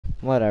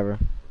Whatever.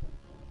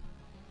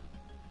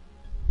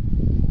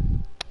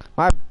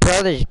 My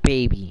brother's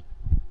baby.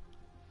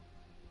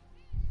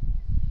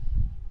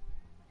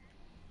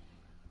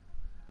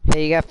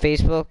 Hey, you got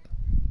Facebook?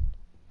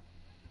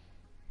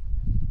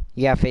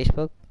 You got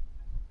Facebook?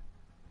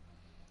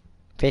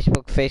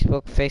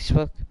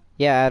 Facebook?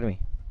 Yeah, add me.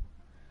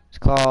 It's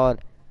called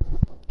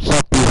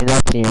Something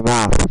Nuts in Your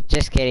Mouth.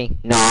 Just kidding.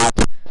 Not.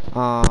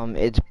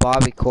 It's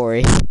Bobby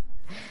Corey.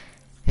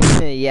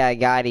 Yeah, I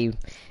got him.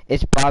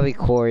 It's Bobby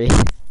Corey.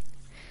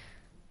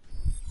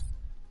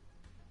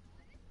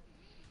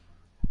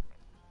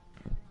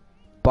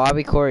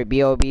 Bobby Corey,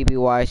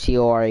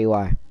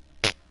 BOBBYCOREY.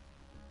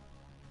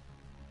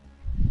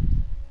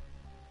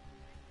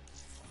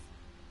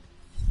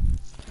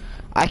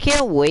 I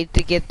can't wait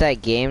to get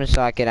that game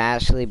so I can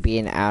actually be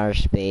in outer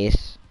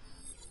space.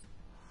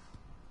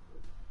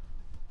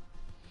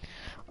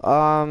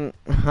 Huh?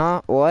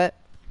 What?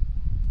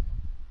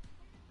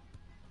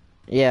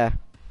 Yeah.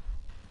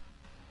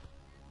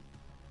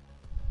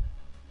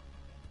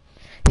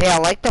 Hey, I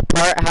like the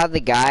part how the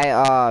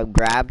guy,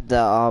 grabbed the,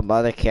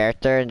 other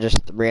character and just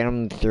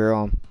randomly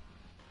threw him.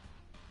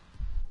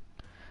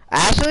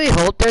 I actually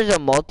hope there's a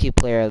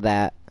multiplayer of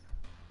that.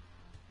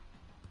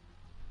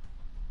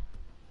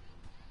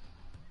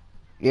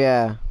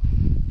 Yeah.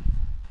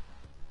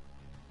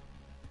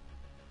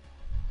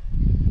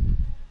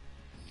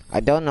 I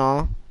don't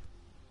know.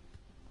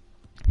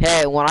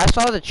 Hey, when I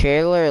saw the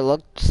trailer, it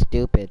looked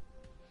stupid.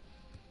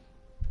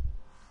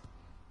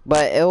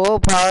 But it will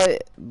probably,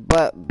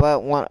 but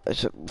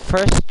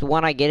first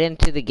when I get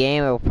into the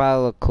game, it will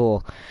probably look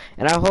cool.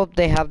 And I hope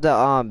they have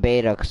the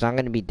beta, cause I'm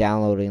gonna be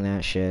downloading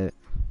that shit.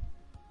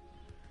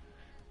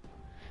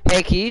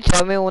 Hey, can you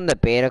tell me when the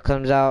beta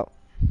comes out?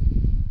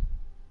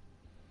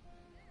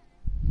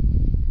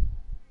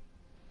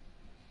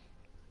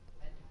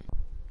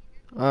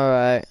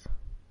 Alright.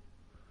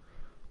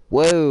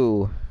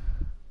 Whoa.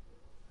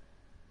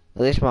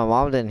 At least my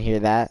mom didn't hear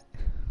that.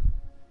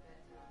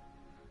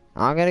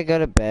 I'm gonna go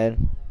to bed.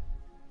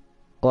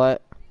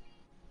 What?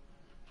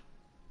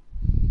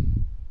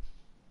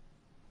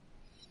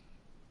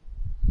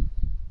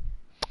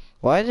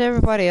 Why is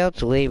everybody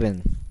else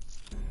leaving?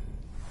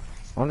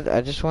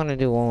 I just want to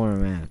do one more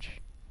match.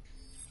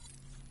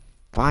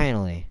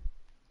 Finally.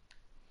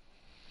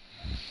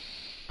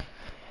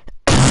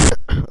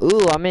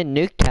 Ooh, I'm in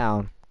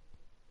Nuketown.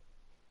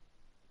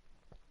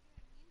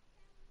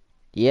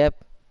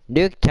 Yep.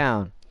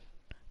 Nuketown.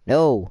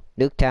 No,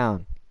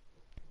 Nuketown.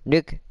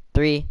 Nuke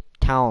 3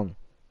 town.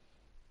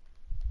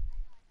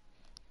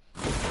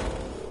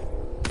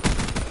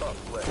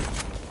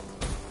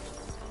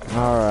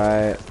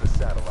 Alright.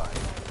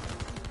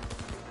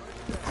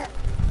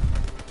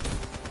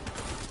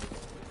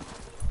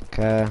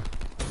 Okay.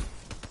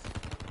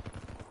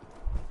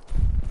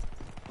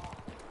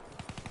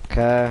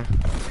 Okay.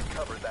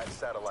 Recovered that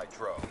satellite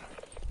drone.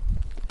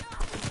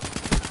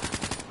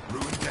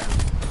 Ruined down.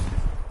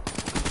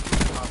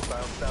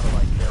 Hostile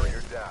satellite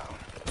carrier down.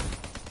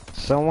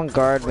 Someone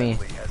guard me.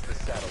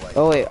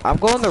 Oh wait, I'm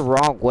going the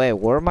wrong way.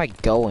 Where am I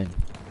going?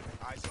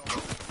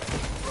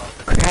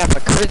 Crap, I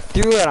cut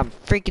through it. I'm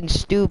freaking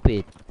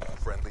stupid.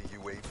 Friendly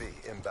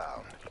UAV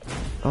inbound.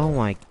 Oh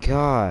my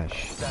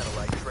gosh.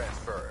 Satellite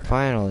transfer.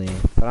 Finally.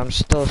 But I'm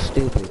still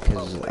stupid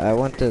because I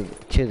went to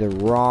the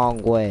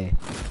wrong way.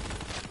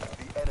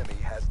 The enemy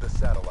has the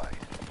satellite.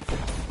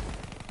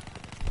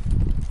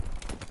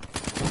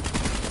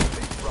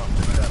 They dropped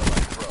the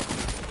satellite drone.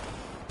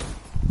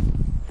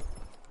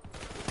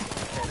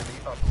 Enemy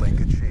uplink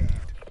achieved.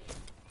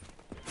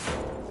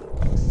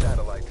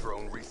 Satellite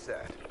drone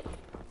reset.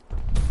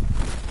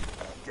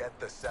 Get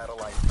the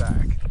satellite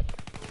back.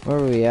 Where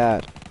are we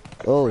at?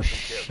 Oh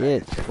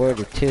shit,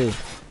 42. They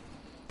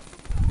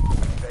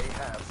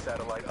have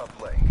satellite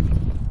uplink.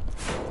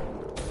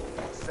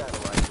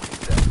 Satellite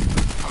reset.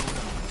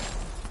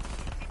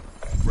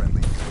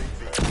 Friendly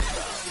UAV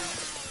inbound.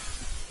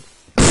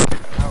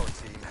 Our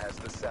team has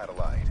the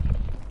satellite.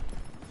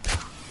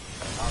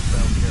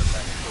 Hostile care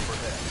package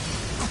overhead.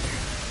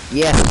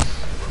 Yes.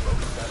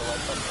 Remote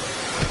satellite uplink.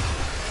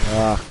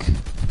 Fuck.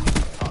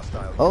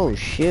 Hostile Oh UAV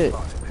shit.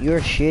 spotted. You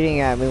were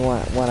shooting at me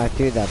when I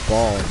threw that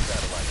ball.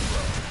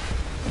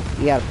 Satellite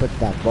You gotta put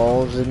that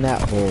balls in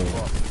that hole. drone.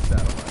 Lost the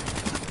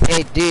satellite.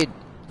 Hey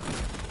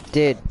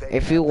dude,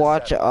 if you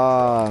watch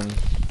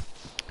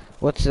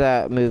what's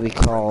that movie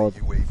called?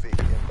 Friendly UAV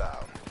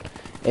inbound.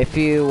 If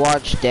you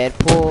watch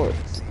Deadpool,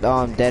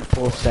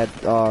 Deadpool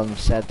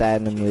said that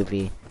in the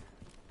movie.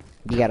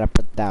 You gotta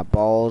put that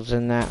balls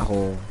in that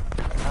hole.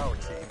 Our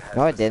team has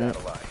No, I the didn't.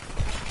 satellite.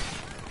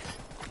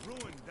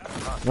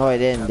 No, I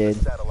didn't, Have the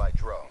dude. satellite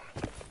drone.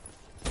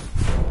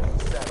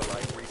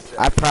 Satellite reset.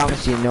 I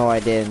promise you, no, I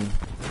didn't.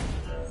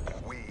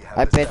 We have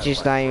I the bet you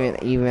it's not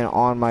satellite even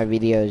on my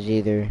videos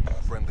either. drone.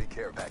 Friendly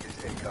care package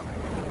incoming.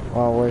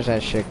 Oh, where's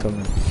that shit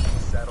coming?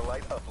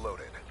 Satellite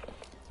uploaded.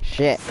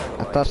 Shit,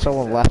 I thought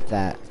someone left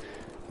that.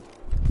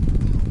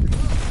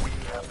 We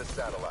have the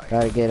satellite.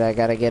 I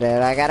gotta get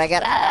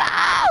it.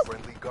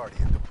 Friendly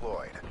Guardian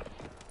deployed.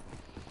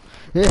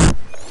 Ah!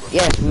 Remote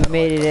Yes, we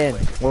made it in.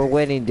 We're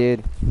winning,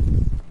 dude.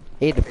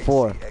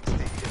 8-4.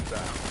 HCXD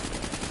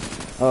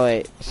inbound. Oh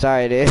wait,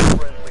 sorry, dude.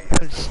 Friendly has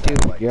I'm the stupid.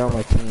 satellite You're on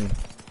my drone. team.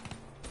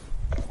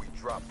 We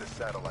dropped the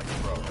satellite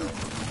drone.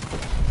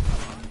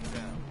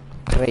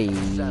 Crap.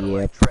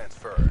 Satellite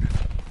transferred.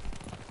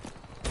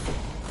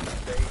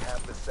 They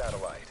have the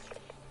satellite.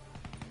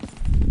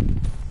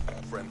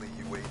 Friendly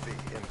UAV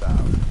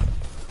inbound.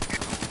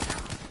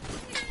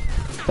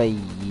 Fuck.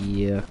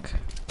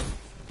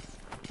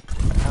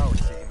 Our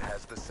team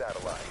has the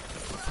satellite.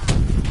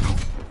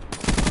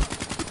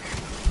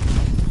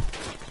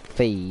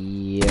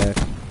 Fuck.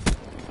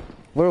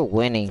 We're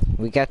winning.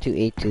 We got to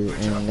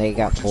 8-2 and they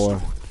got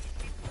 4.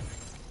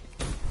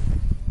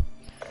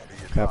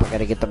 Crap, I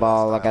gotta get the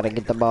ball. I gotta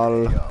get the ball.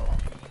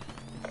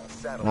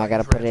 Now I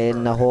gotta put it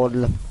in the hole.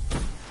 Be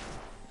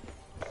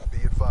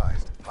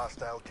advised,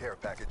 hostile care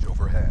package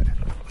overhead.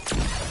 We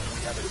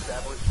have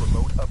established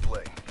remote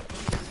uplink.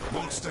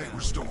 Won't stay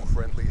restored.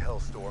 Friendly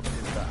Hellstorm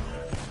inbound.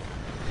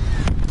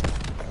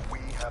 We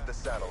have the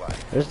satellite.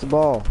 Where's the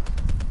ball?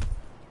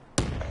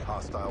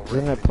 Hostile Isn't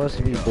it rated supposed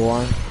to be AO.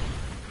 born?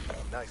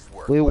 Nice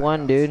work. We Black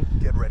won, Ops. dude.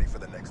 Get ready for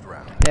the next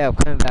round. Yeah, I'm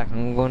coming back.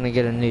 I'm going to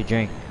get a new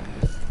drink.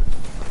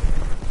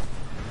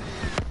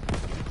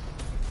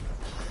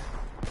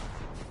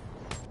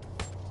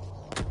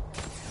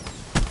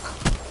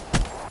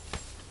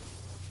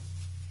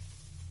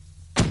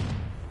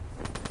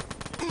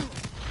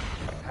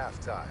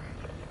 Halftime.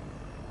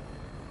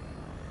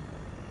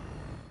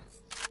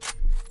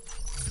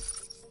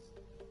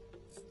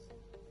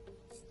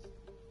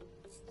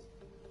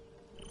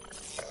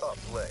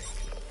 Uplink.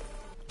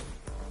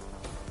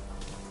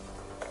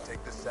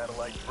 Take the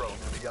satellite drone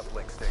to the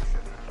uplink station.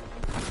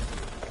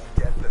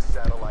 Get the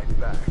satellite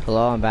back.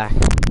 Hello, I'm back.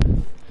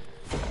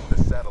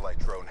 The satellite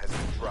drone has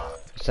been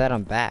dropped. Said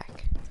I'm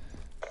back.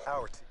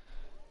 Our team.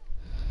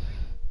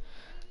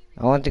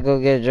 I went to go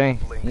get a drink.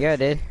 Yeah, I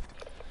did.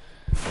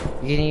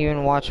 You can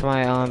even watch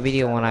my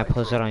video when I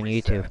post it on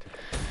YouTube.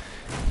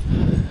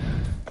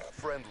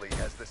 Friendly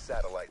has the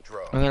satellite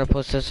drone. I'm gonna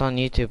post this on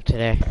YouTube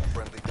today.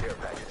 Friendly care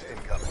package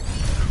incoming.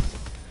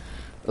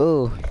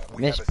 Ooh,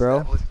 We miss have bro,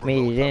 established made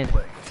remote it in.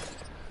 uplink.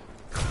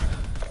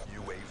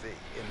 UAV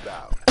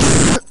inbound.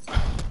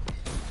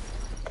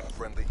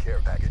 Friendly care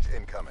package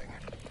incoming.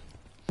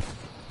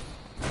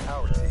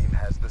 Our team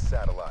has the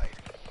satellite.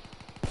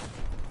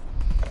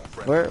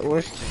 Friendly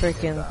Where's the UAV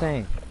freaking inbound.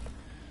 thing?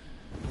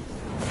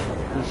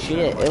 Oh,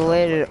 shit, it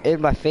landed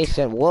in my face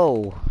and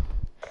whoa.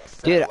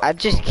 Dude, I Satellite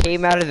just drone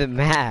came out of the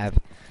map.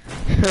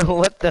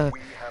 What the? We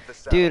have the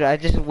Dude, I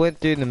satellite. just went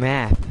through the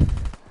map.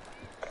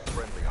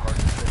 Friendly heart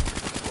sensor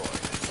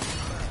deployed.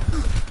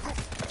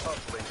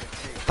 Uplink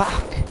achieved.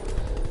 Fuck.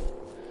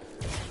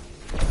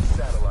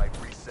 Satellite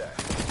reset.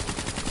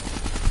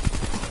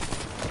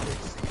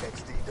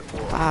 HCXD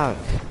deployed. Fuck.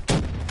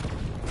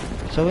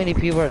 So many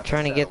people are Have the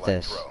trying to get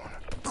satellite this. drone.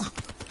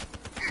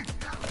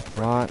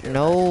 What?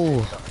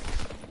 No.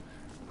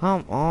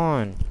 Come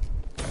on.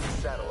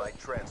 Satellite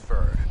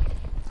transferred.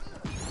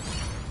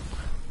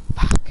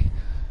 Fuck.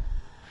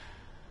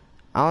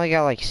 I only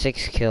got like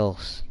 6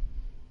 kills.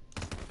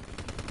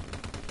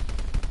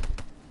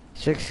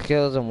 6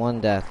 kills and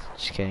 1 death.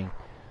 Just kidding.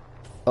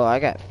 Oh, I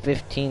got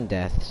 15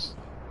 deaths.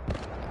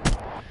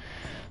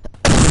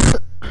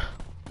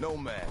 No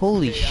man.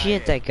 Holy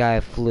shit, that guy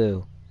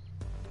flew.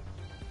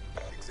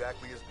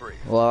 Exactly as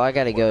briefed. Well, I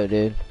gotta go,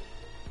 dude.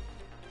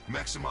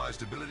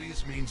 Maximized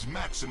abilities means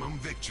maximum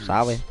victories.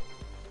 Sorry.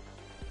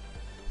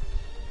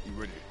 You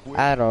ready to quit?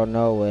 I don't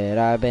know what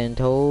I've been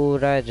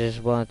told. I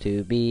just want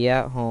to be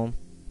at home.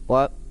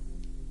 What?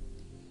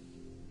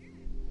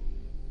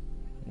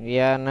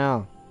 Yeah,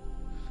 no.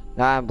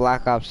 Not in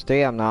Black Ops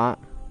 3, I'm not.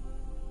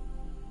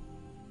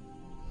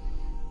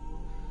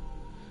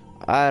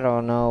 I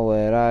don't know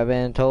what I've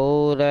been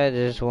told. I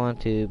just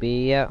want to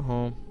be at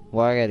home.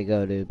 Well, I gotta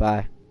go, dude.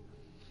 Bye.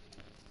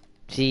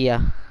 See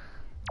ya.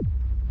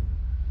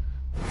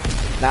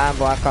 Not in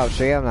Black Ops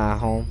 3, I'm not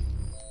home.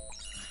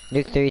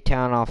 Nuke 3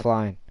 town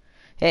offline.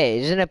 Hey,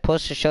 isn't it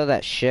supposed to show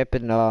that ship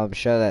and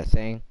show that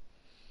thing?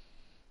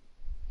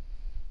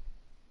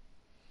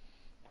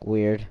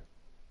 Weird.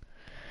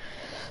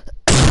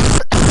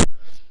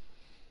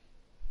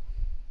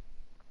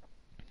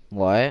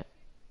 What?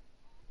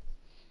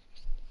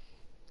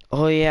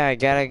 Oh yeah, I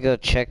gotta go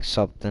check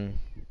something.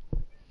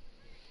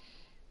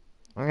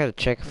 I gotta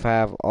check if I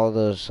have all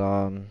those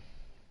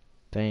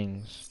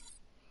things.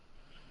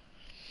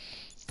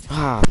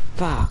 Ah,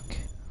 fuck.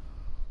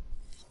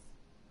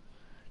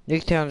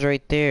 Nuketown's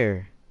right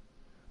there.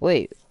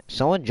 Wait,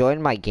 someone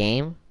joined my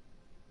game?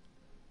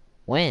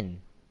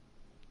 When?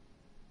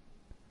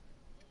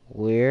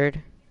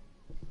 Weird.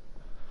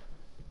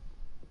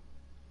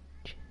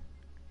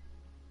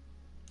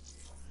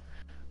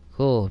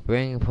 Cool,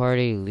 bring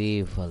party,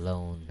 leave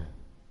alone.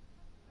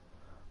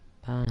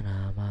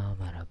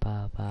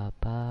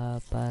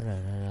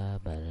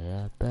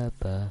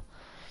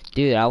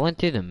 Dude, I went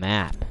through the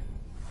map.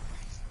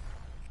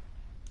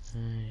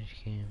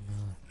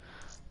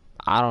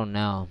 I don't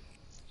know.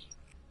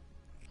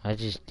 I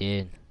just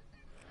did.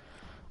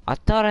 I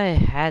thought I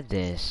had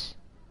this.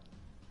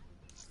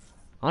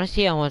 I wanna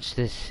see how much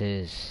this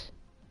is.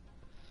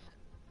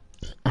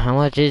 How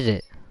much is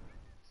it?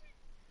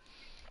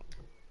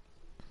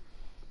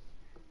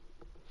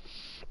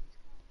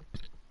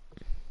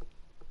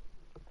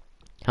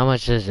 How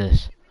much is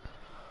this?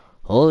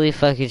 Holy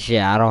fucking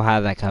shit, I don't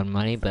have that kind of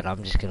money, but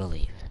I'm just gonna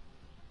leave.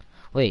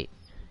 Wait.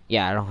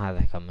 Yeah, I don't have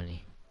that kind of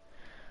money.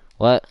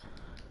 What?